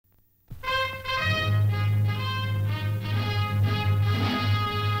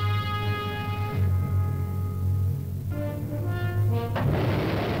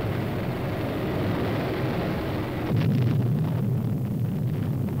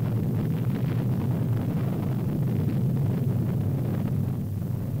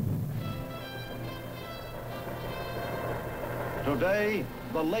Today,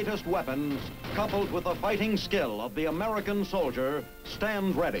 the latest weapons, coupled with the fighting skill of the American soldier,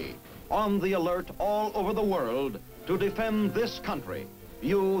 stand ready, on the alert all over the world to defend this country,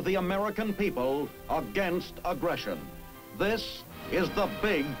 you, the American people, against aggression. This is The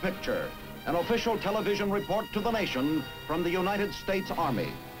Big Picture, an official television report to the nation from the United States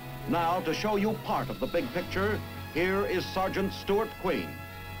Army. Now, to show you part of the big picture, here is Sergeant Stuart Queen.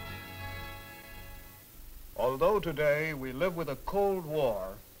 Although today we live with a Cold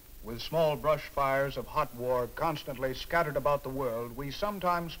War, with small brush fires of hot war constantly scattered about the world, we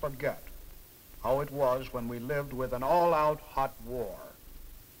sometimes forget how it was when we lived with an all-out hot war.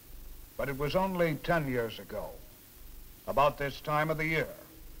 But it was only 10 years ago, about this time of the year,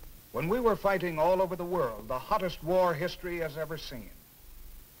 when we were fighting all over the world, the hottest war history has ever seen.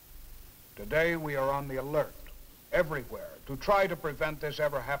 Today we are on the alert, everywhere, to try to prevent this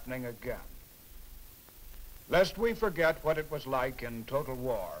ever happening again. Lest we forget what it was like in total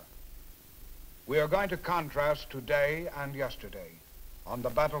war, we are going to contrast today and yesterday on the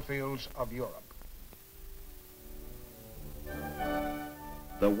battlefields of Europe.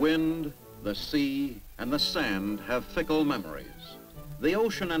 The wind, the sea, and the sand have fickle memories. The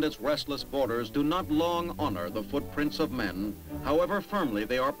ocean and its restless borders do not long honor the footprints of men, however firmly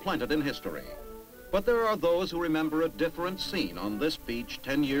they are planted in history. But there are those who remember a different scene on this beach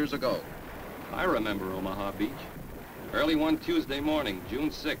 10 years ago. I remember Omaha Beach. Early one Tuesday morning,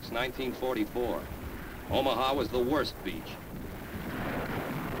 June 6, 1944. Omaha was the worst beach.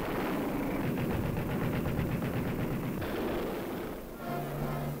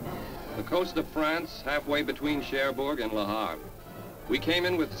 The coast of France, halfway between Cherbourg and Le Havre. We came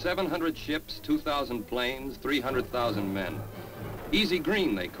in with 700 ships, 2,000 planes, 300,000 men. Easy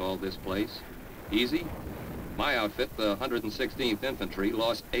Green, they called this place. Easy? My outfit, the 116th Infantry,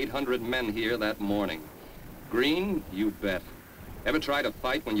 lost 800 men here that morning. Green? You bet. Ever try to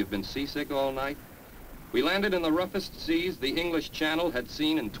fight when you've been seasick all night? We landed in the roughest seas the English Channel had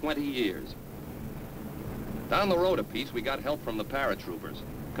seen in 20 years. Down the road a piece, we got help from the paratroopers.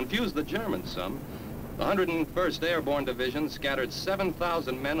 Confused the Germans some. The 101st Airborne Division scattered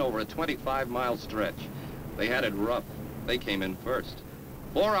 7,000 men over a 25-mile stretch. They had it rough. They came in first.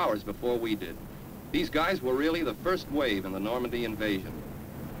 4 hours before we did. These guys were really the first wave in the Normandy invasion.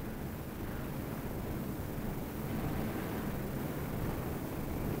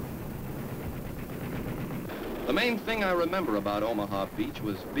 The main thing I remember about Omaha Beach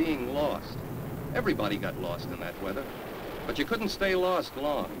was being lost. Everybody got lost in that weather. But you couldn't stay lost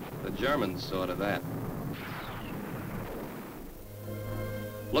long. The Germans saw to that.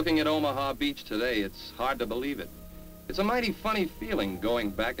 Looking at Omaha Beach today, it's hard to believe it. It's a mighty funny feeling going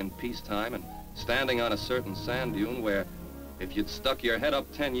back in peacetime and standing on a certain sand dune where, if you'd stuck your head up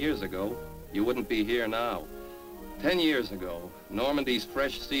 10 years ago, you wouldn't be here now. 10 years ago, Normandy's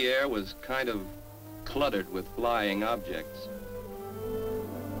fresh sea air was kind of cluttered with flying objects.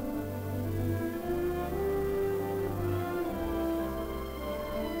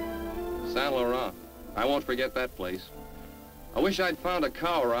 Saint Laurent. I won't forget that place. I wish I'd found a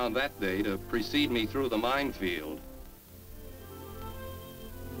cow around that day to precede me through the minefield.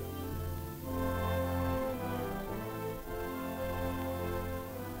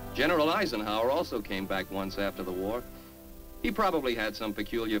 General Eisenhower also came back once after the war. He probably had some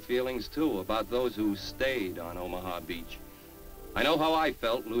peculiar feelings, too, about those who stayed on Omaha Beach. I know how I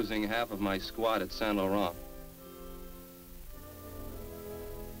felt losing half of my squad at Saint Laurent.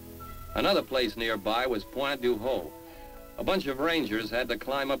 Another place nearby was Pointe du Hoc. A bunch of Rangers had to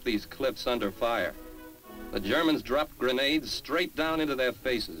climb up these cliffs under fire. The Germans dropped grenades straight down into their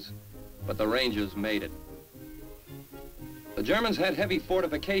faces, but the Rangers made it. The Germans had heavy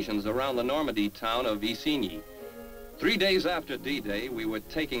fortifications around the Normandy town of Isigny. 3 days after D-Day, we were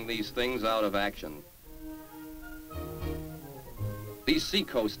taking these things out of action. These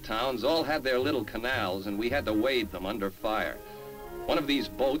seacoast towns all had their little canals, and we had to wade them under fire. One of these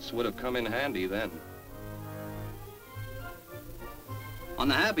boats would have come in handy then. On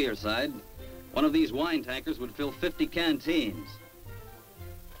the happier side, one of these wine tankers would fill 50 canteens.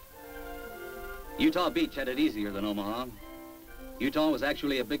 Utah Beach had it easier than Omaha. Utah was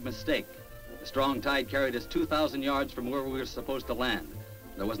actually a big mistake. The strong tide carried us 2,000 yards from where we were supposed to land.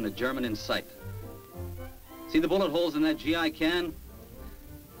 There wasn't a German in sight. See the bullet holes in that GI can?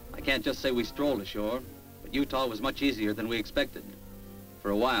 I can't just say we strolled ashore, but Utah was much easier than we expected. For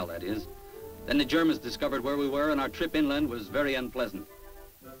a while, that is. Then the Germans discovered where we were, and our trip inland was very unpleasant.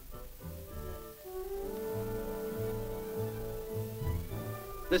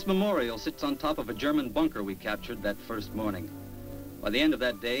 This memorial sits on top of a German bunker we captured that first morning. By the end of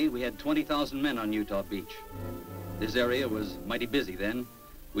that day, we had 20,000 men on Utah Beach. This area was mighty busy then.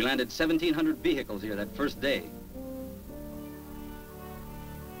 We landed 1,700 vehicles here that first day.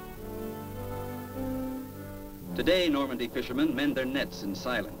 Today, Normandy fishermen mend their nets in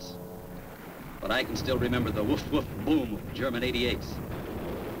silence. But I can still remember the woof woof boom of German 88s.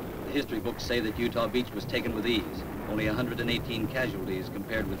 The history books say that Utah Beach was taken with ease. Only 118 casualties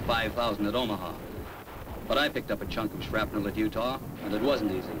compared with 5,000 at Omaha. But I picked up a chunk of shrapnel at Utah, and it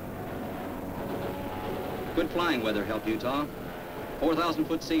wasn't easy. Good flying weather helped Utah.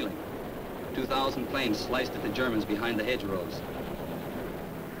 4,000-foot ceiling. 2,000 planes sliced at the Germans behind the hedgerows.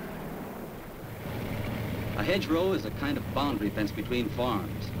 A hedgerow is a kind of boundary fence between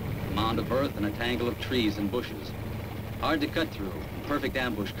farms. A mound of earth and a tangle of trees and bushes. Hard to cut through, perfect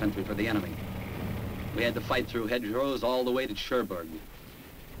ambush country for the enemy. We had to fight through hedgerows all the way to Cherbourg,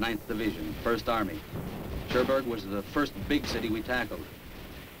 9th Division, 1st Army. Cherbourg was the first big city we tackled.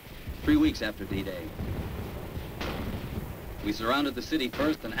 3 weeks after D-Day. We surrounded the city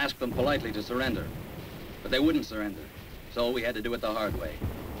first and asked them politely to surrender. But they wouldn't surrender, so we had to do it the hard way.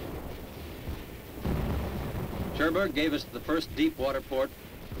 Cherbourg gave us the first deep water port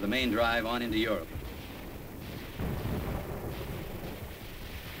for the main drive on into Europe.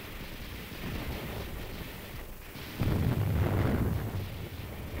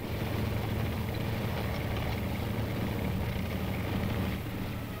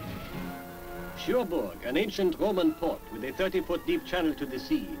 Cherbourg, an ancient Roman port with a 30-foot deep channel to the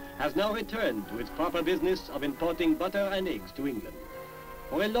sea, has now returned to its proper business of importing butter and eggs to England.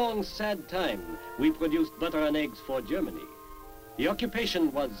 For a long, sad time, we produced butter and eggs for Germany. The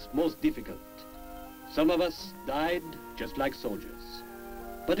occupation was most difficult. Some of us died just like soldiers.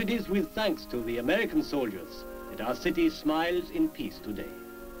 But it is with thanks to the American soldiers that our city smiles in peace today.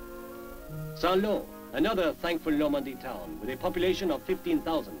 Saint-Lô, another thankful Normandy town with a population of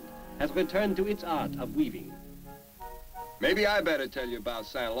 15,000, has returned to its art of weaving. Maybe I better tell you about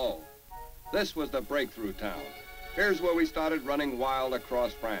Saint-Lô. This was the breakthrough town. Here's where we started running wild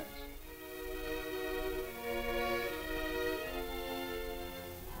across France.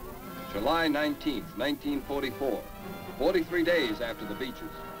 July 19th, 1944, 43 days after the beaches.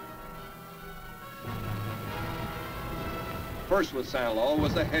 First with Saint-Lô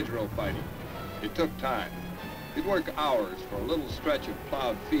was the hedgerow fighting. It took time. You'd work hours for a little stretch of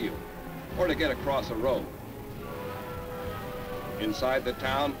plowed field, or to get across a road. Inside the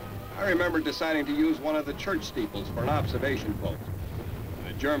town, I remember deciding to use one of the church steeples for an observation post.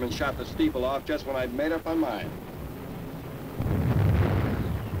 The Germans shot the steeple off just when I'd made up my mind.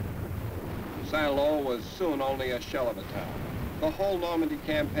 Saint-Lô was soon only a shell of a town. The whole Normandy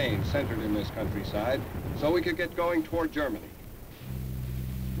campaign centered in this countryside, so we could get going toward Germany.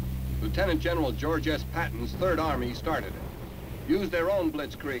 Lieutenant General George S. Patton's 3rd Army started it, used their own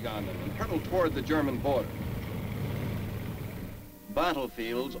blitzkrieg on them, and hurtled toward the German border.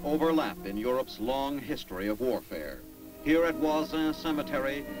 Battlefields overlap in Europe's long history of warfare. Here at Voisin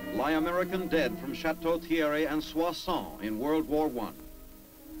Cemetery lie American dead from Chateau Thierry and Soissons in World War I.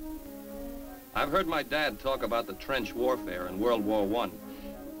 I've heard my dad talk about the trench warfare in World War I.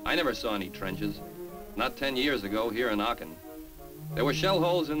 I never saw any trenches. Not 10 years ago here in Aachen. There were shell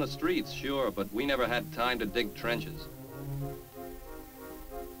holes in the streets, sure, but we never had time to dig trenches.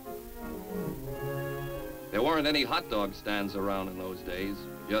 There weren't any hot dog stands around in those days,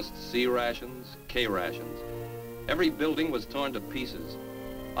 just C rations, K rations. Every building was torn to pieces.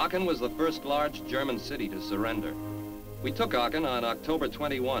 Aachen was the first large German city to surrender. We took Aachen on October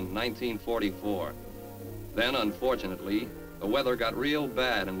 21, 1944. Then, unfortunately, the weather got real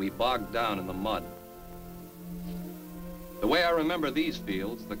bad and we bogged down in the mud. The way I remember these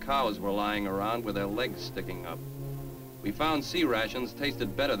fields, the cows were lying around with their legs sticking up. We found C rations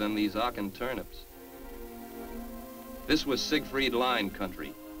tasted better than these Aachen turnips. This was Siegfried Line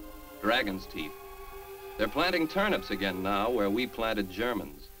country, Dragon's Teeth. They're planting turnips again now where we planted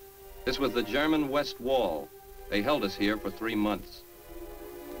Germans. This was the German West Wall. They held us here for 3 months.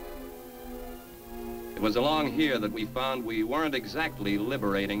 It was along here that we found we weren't exactly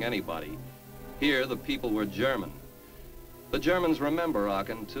liberating anybody. Here the people were German. The Germans remember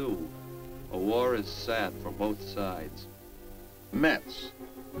Aachen too. A war is sad for both sides. Metz.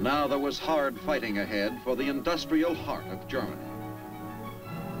 Now there was hard fighting ahead for the industrial heart of Germany.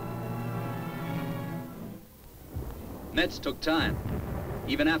 Metz took time,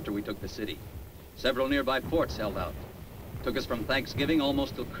 even after we took the city. Several nearby forts held out. Took us from Thanksgiving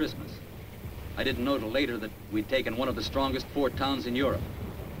almost till Christmas. I didn't know till later that we'd taken one of the strongest fort towns in Europe.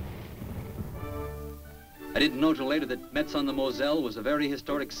 I didn't know till later that Metz on the Moselle was a very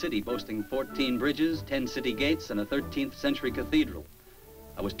historic city boasting 14 bridges, 10 city gates, and a 13th century cathedral.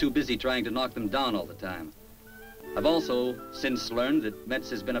 I was too busy trying to knock them down all the time. I've also since learned that Metz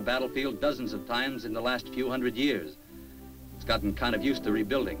has been a battlefield dozens of times in the last few hundred years. It's gotten kind of used to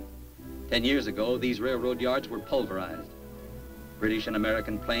rebuilding. 10 years ago, these railroad yards were pulverized. British and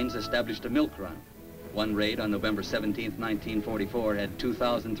American planes established a milk run. One raid on November 17, 1944 had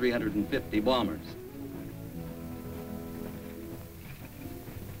 2,350 bombers.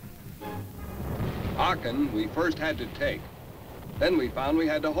 Aachen we first had to take. Then we found we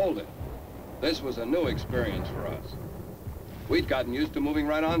had to hold it. This was a new experience for us. We'd gotten used to moving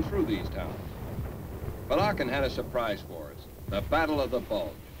right on through these towns. But Aachen had a surprise for us, the Battle of the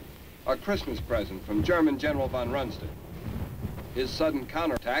Bulge, a Christmas present from German General von Rundstedt. His sudden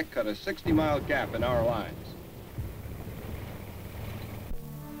counterattack cut a 60-mile gap in our lines.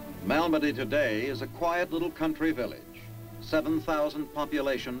 Malmedy today is a quiet little country village, 7,000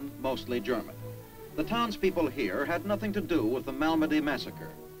 population, mostly German. The townspeople here had nothing to do with the Malmedy massacre.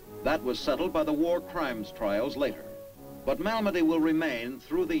 That was settled by the war crimes trials later. But Malmedy will remain,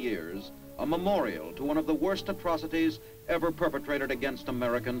 through the years, a memorial to one of the worst atrocities ever perpetrated against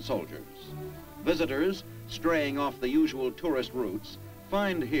American soldiers. Visitors, straying off the usual tourist routes,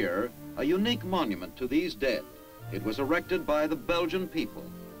 find here a unique monument to these dead. It was erected by the Belgian people.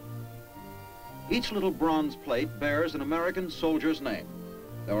 Each little bronze plate bears an American soldier's name.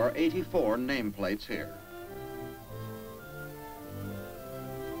 There are 84 nameplates here.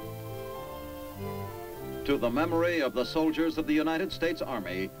 To the memory of the soldiers of the United States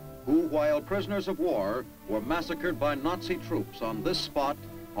Army who, while prisoners of war, were massacred by Nazi troops on this spot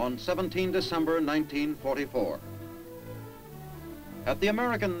on 17 December 1944. At the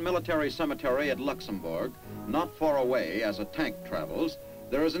American Military Cemetery at Luxembourg, not far away as a tank travels,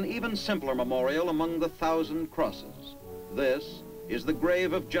 there is an even simpler memorial among the 1,000 crosses. This is the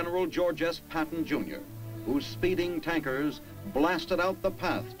grave of General George S. Patton, Jr., whose speeding tankers blasted out the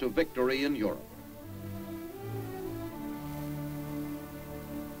path to victory in Europe.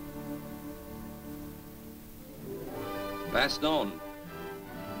 Bastogne.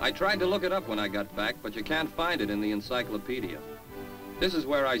 I tried to look it up when I got back, but you can't find it in the encyclopedia. This is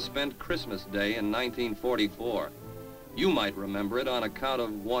where I spent Christmas Day in 1944. You might remember it on account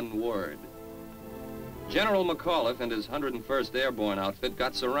of one word. General McAuliffe and his 101st Airborne outfit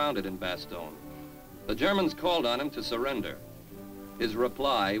got surrounded in Bastogne. The Germans called on him to surrender. His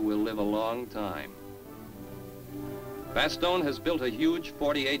reply will live a long time. Bastogne has built a huge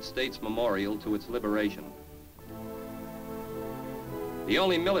 48 states memorial to its liberation. The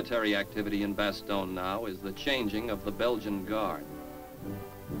only military activity in Bastogne now is the changing of the Belgian Guard.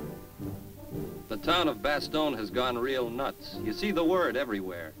 The town of Bastogne has gone real nuts. You see the word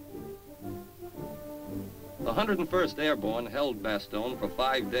everywhere. The 101st Airborne held Bastogne for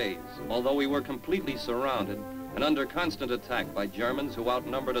 5 days, although we were completely surrounded and under constant attack by Germans who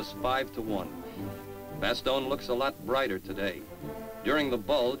outnumbered us 5 to 1. Bastogne looks a lot brighter today. During the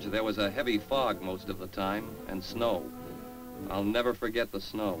Bulge, there was a heavy fog most of the time and snow. I'll never forget the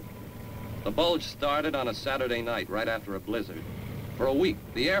snow. The Bulge started on a Saturday night right after a blizzard. For a week,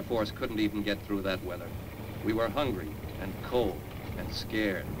 the Air Force couldn't even get through that weather. We were hungry and cold and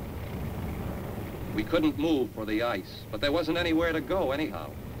scared. We couldn't move for the ice, but there wasn't anywhere to go anyhow.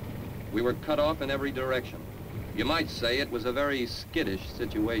 We were cut off in every direction. You might say it was a very skittish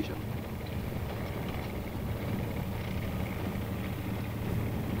situation.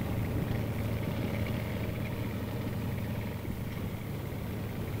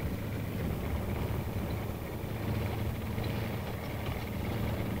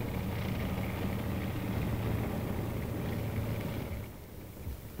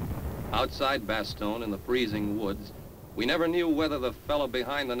 Outside Bastogne in the freezing woods, we never knew whether the fellow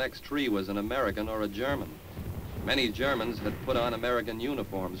behind the next tree was an American or a German. Many Germans had put on American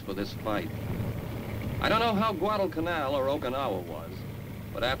uniforms for this fight. I don't know how Guadalcanal or Okinawa was,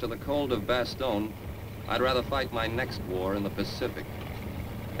 but after the cold of Bastogne, I'd rather fight my next war in the Pacific.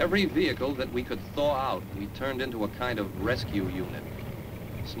 Every vehicle that we could thaw out, we turned into a kind of rescue unit.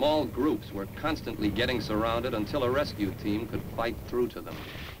 Small groups were constantly getting surrounded until a rescue team could fight through to them.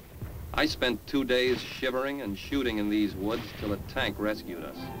 I spent 2 days shivering and shooting in these woods till a tank rescued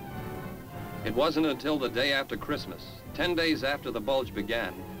us. It wasn't until the day after Christmas, 10 days after the Bulge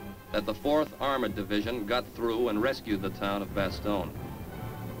began, that the 4th Armored Division got through and rescued the town of Bastogne.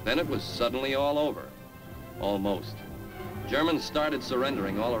 Then it was suddenly all over. Almost. Germans started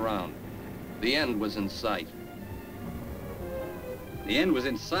surrendering all around. The end was in sight. The end was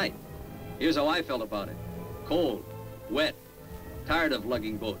in sight. Here's how I felt about it. Cold, wet, tired of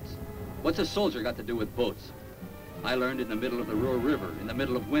lugging boats. What's a soldier got to do with boats? I learned in the middle of the Ruhr River, in the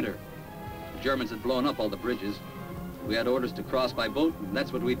middle of winter. The Germans had blown up all the bridges. We had orders to cross by boat, and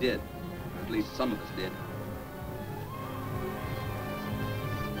that's what we did. Or at least some of us did.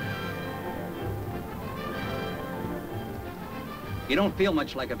 You don't feel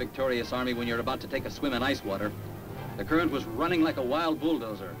much like a victorious army when you're about to take a swim in ice water. The current was running like a wild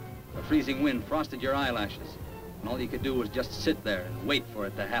bulldozer. The freezing wind frosted your eyelashes. And all you could do was just sit there and wait for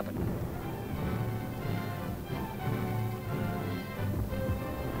it to happen.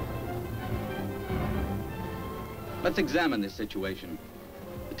 Let's examine this situation.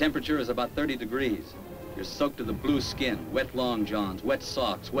 The temperature is about 30 degrees. You're soaked to the blue skin, wet long johns, wet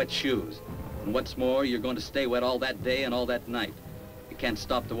socks, wet shoes. And what's more, you're going to stay wet all that day and all that night. You can't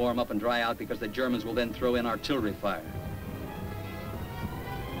stop to warm up and dry out because the Germans will then throw in artillery fire.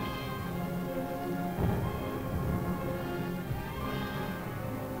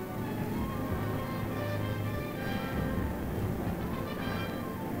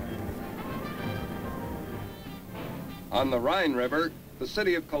 On the Rhine River, the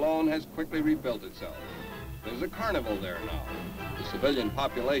city of Cologne has quickly rebuilt itself. There's a carnival there now. The civilian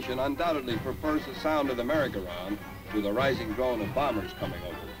population undoubtedly prefers the sound of the merry-go-round to the rising drone of bombers coming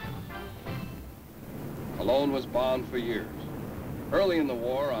over. Cologne was bombed for years. Early in the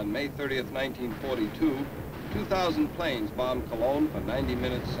war, on May 30th, 1942, 2,000 planes bombed Cologne for 90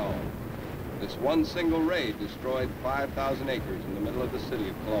 minutes solid. This one single raid destroyed 5,000 acres in the middle of the city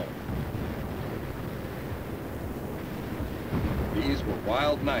of Cologne. These were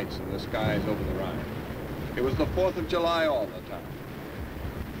wild nights in the skies over the Rhine. It was the 4th of July all the time.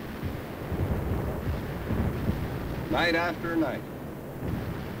 Night after night.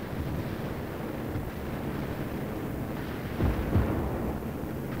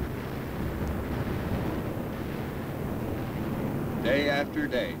 Day after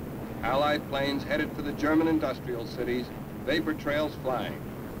day, Allied planes headed for the German industrial cities, vapor trails flying.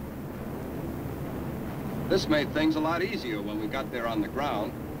 This made things a lot easier when we got there on the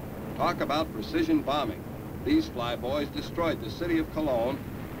ground. Talk about precision bombing. These flyboys destroyed the city of Cologne,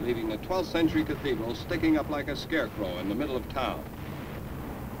 leaving the 12th century cathedral sticking up like a scarecrow in the middle of town.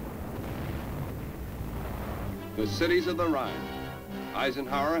 The cities of the Rhine.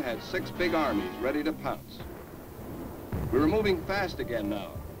 Eisenhower had 6 big armies ready to pounce. We were moving fast again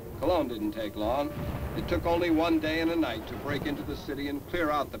now. Cologne didn't take long. It took only one day and a night to break into the city and clear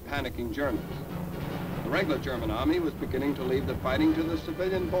out the panicking Germans. The regular German army was beginning to leave the fighting to the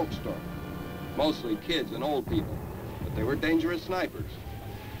civilian Volkssturm. Mostly kids and old people, but they were dangerous snipers.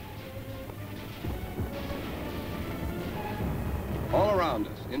 All around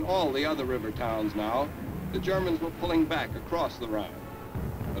us, in all the other river towns now, the Germans were pulling back across the Rhine.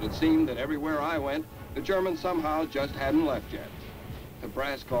 But it seemed that everywhere I went, the Germans somehow just hadn't left yet. The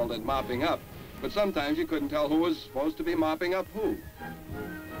brass called it mopping up, but sometimes you couldn't tell who was supposed to be mopping up who.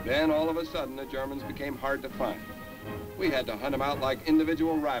 Then, all of a sudden, the Germans became hard to find. We had to hunt them out like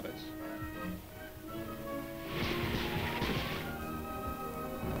individual rabbits.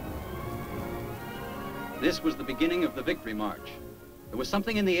 This was the beginning of the Victory March. There was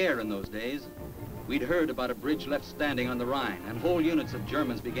something in the air in those days. We'd heard about a bridge left standing on the Rhine, and whole units of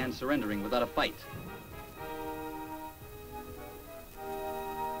Germans began surrendering without a fight.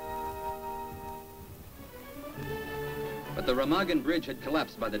 But the Remagen Bridge had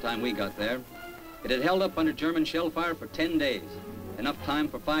collapsed by the time we got there. It had held up under German shell fire for 10 days, enough time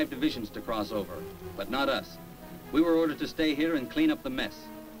for 5 divisions to cross over, but not us. We were ordered to stay here and clean up the mess.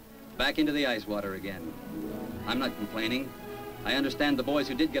 Back into the ice water again. I'm not complaining. I understand the boys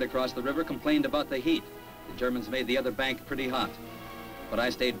who did get across the river complained about the heat. The Germans made the other bank pretty hot. But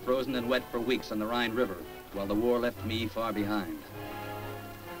I stayed frozen and wet for weeks on the Rhine River, while the war left me far behind.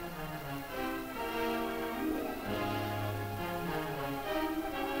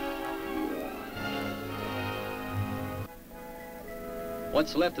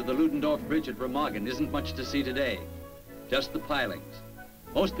 What's left of the Ludendorff Bridge at Remagen isn't much to see today. Just the pilings.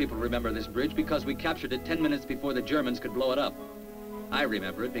 Most people remember this bridge because we captured it 10 minutes before the Germans could blow it up. I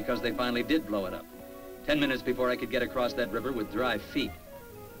remember it because they finally did blow it up. 10 minutes before I could get across that river with dry feet.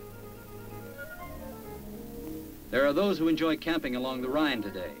 There are those who enjoy camping along the Rhine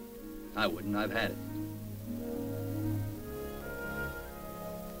today. I wouldn't, I've had it.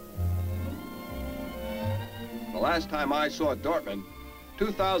 The last time I saw Dortmund,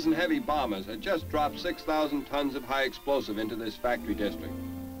 2,000 heavy bombers had just dropped 6,000 tons of high explosive into this factory district.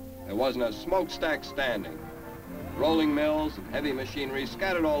 There wasn't a smokestack standing. Rolling mills and heavy machinery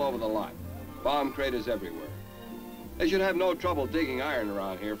scattered all over the lot. Bomb craters everywhere. They should have no trouble digging iron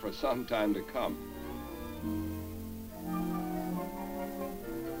around here for some time to come.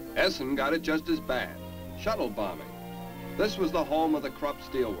 Essen got it just as bad. Shuttle bombing. This was the home of the Krupp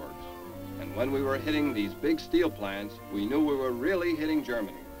Steelworks. And when we were hitting these big steel plants, we knew we were really hitting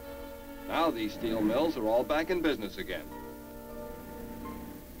Germany. Now these steel mills are all back in business again.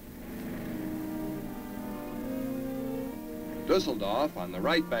 Dusseldorf, on the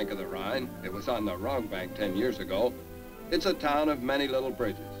right bank of the Rhine, it was on the wrong bank 10 years ago, it's a town of many little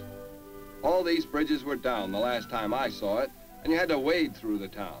bridges. All these bridges were down the last time I saw it, and you had to wade through the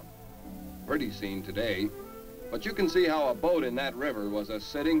town. Pretty scene today, but you can see how a boat in that river was a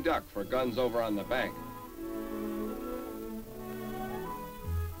sitting duck for guns over on the bank.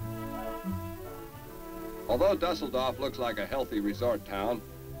 Although Dusseldorf looks like a healthy resort town,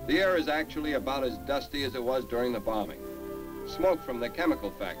 the air is actually about as dusty as it was during the bombing. Smoke from the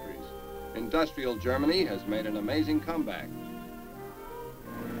chemical factories. Industrial Germany has made an amazing comeback.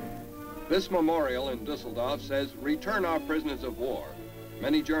 This memorial in Dusseldorf says, "Return our prisoners of war."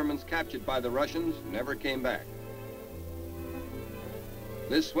 Many Germans captured by the Russians never came back.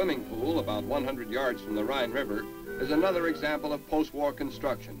 This swimming pool, about 100 yards from the Rhine River, is another example of post-war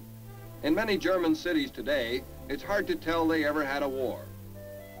construction. In many German cities today, it's hard to tell they ever had a war.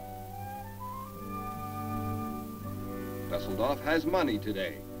 Dusseldorf has money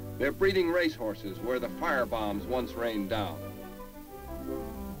today. They're breeding racehorses where the fire bombs once rained down.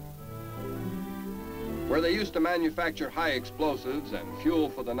 Where they used to manufacture high explosives and fuel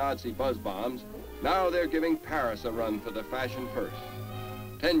for the Nazi buzz bombs, now they're giving Paris a run for the fashion purse.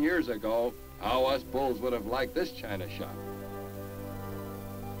 10 years ago, how us bulls would have liked this china shop.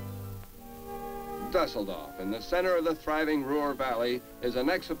 Dusseldorf, in the center of the thriving Ruhr Valley, is an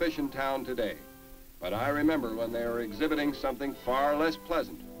exhibition town today. But I remember when they were exhibiting something far less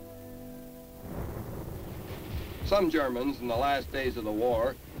pleasant. Some Germans in the last days of the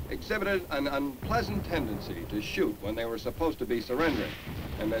war exhibited an unpleasant tendency to shoot when they were supposed to be surrendering.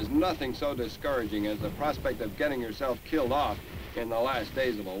 And there's nothing so discouraging as the prospect of getting yourself killed off in the last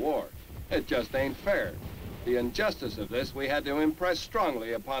days of a war. It just ain't fair. The injustice of this we had to impress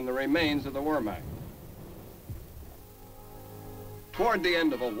strongly upon the remains of the Wehrmacht. Toward the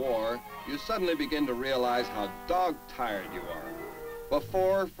end of a war, you suddenly begin to realize how dog-tired you are.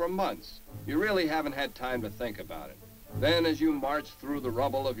 Before, for months, you really haven't had time to think about it. Then, as you march through the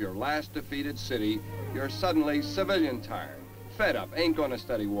rubble of your last defeated city, you're suddenly civilian tired, fed up, ain't gonna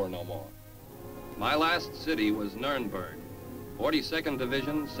study war no more. My last city was Nuremberg, 42nd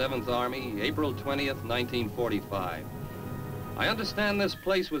Division, 7th Army, April 20th, 1945. I understand this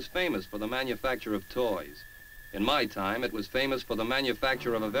place was famous for the manufacture of toys. In my time, it was famous for the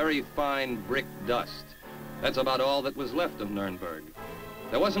manufacture of a very fine brick dust. That's about all that was left of Nuremberg.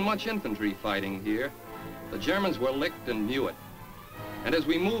 There wasn't much infantry fighting here. The Germans were licked and knew it. And as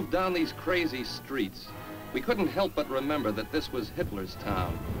we moved down these crazy streets, we couldn't help but remember that this was Hitler's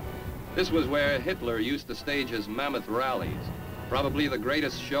town. This was where Hitler used to stage his mammoth rallies, probably the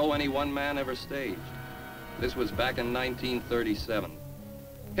greatest show any one man ever staged. This was back in 1937.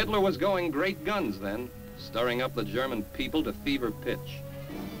 Hitler was going great guns then, stirring up the German people to fever pitch.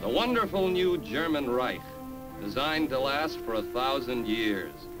 The wonderful new German Reich, designed to last for 1,000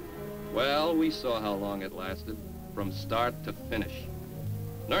 years. Well, we saw how long it lasted, from start to finish.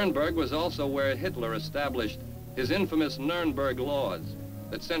 Nuremberg was also where Hitler established his infamous Nuremberg laws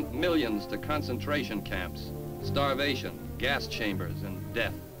that sent millions to concentration camps, starvation, gas chambers, and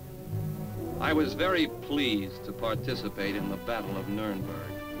death. I was very pleased to participate in the Battle of Nuremberg.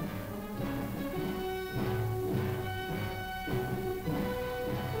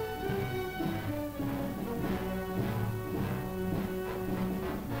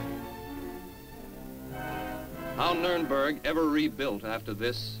 How Nuremberg ever rebuilt after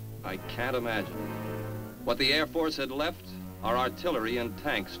this, I can't imagine. What the Air Force had left, our artillery and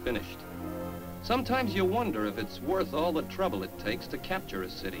tanks finished. Sometimes you wonder if it's worth all the trouble it takes to capture a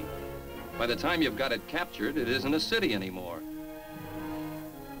city. By the time you've got it captured, it isn't a city anymore.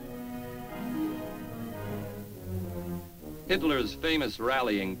 Hitler's famous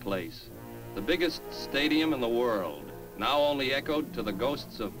rallying place, the biggest stadium in the world, now only echoed to the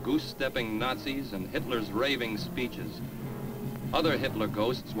ghosts of goose-stepping Nazis and Hitler's raving speeches. Other Hitler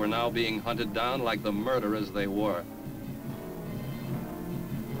ghosts were now being hunted down like the murderers they were.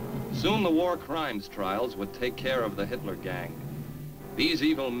 Soon the war crimes trials would take care of the Hitler gang. These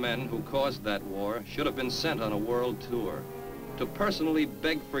evil men who caused that war should have been sent on a world tour to personally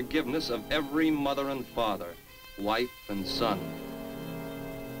beg forgiveness of every mother and father, wife and son.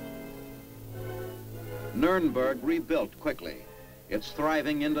 Nuremberg rebuilt quickly. Its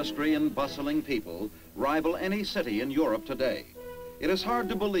thriving industry and bustling people rival any city in Europe today. It is hard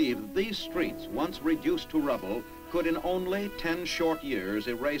to believe that these streets, once reduced to rubble, could in only 10 short years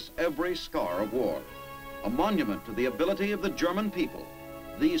erase every scar of war. A monument to the ability of the German people.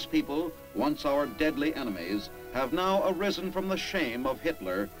 These people, once our deadly enemies, have now arisen from the shame of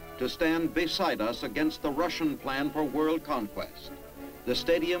Hitler to stand beside us against the Russian plan for world conquest. The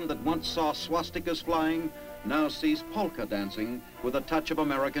stadium that once saw swastikas flying now sees polka dancing with a touch of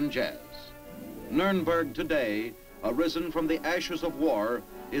American jazz. Nuremberg today, arisen from the ashes of war,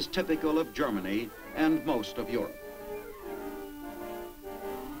 is typical of Germany and most of Europe.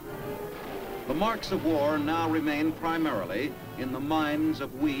 The marks of war now remain primarily in the minds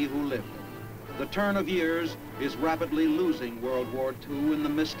of we who lived it. The turn of years is rapidly losing World War II in the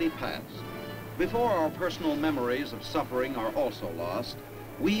misty past. Before our personal memories of suffering are also lost,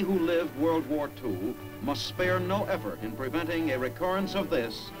 we who lived World War II must spare no effort in preventing a recurrence of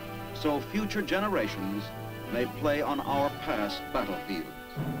this, so future generations may play on our past battlefields.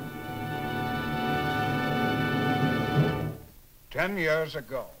 10 years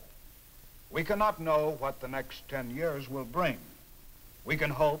ago. We cannot know what the next 10 years will bring. We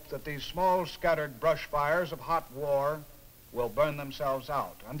can hope that these small scattered brush fires of hot war will burn themselves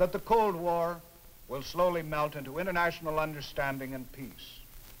out, and that the Cold War will slowly melt into international understanding and peace.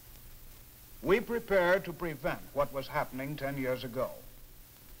 We prepare to prevent what was happening 10 years ago.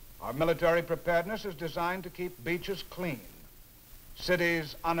 Our military preparedness is designed to keep beaches clean,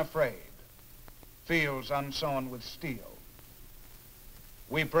 cities unafraid, fields unsown with steel.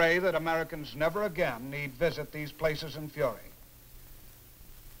 We pray that Americans never again need visit these places in fury.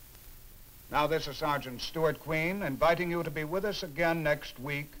 Now this is Sergeant Stuart Queen inviting you to be with us again next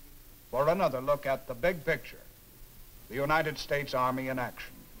week for another look at the big picture, the United States Army in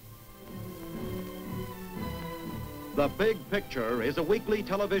action. The Big Picture is a weekly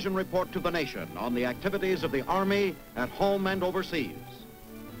television report to the nation on the activities of the Army at home and overseas.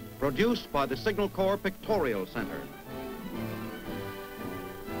 Produced by the Signal Corps Pictorial Center.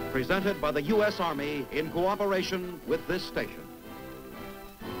 Presented by the U.S. Army in cooperation with this station.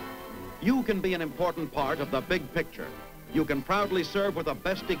 You can be an important part of the big picture. You can proudly serve with the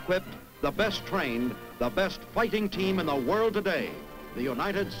best equipped, the best trained, the best fighting team in the world today, the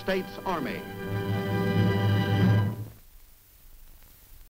United States Army.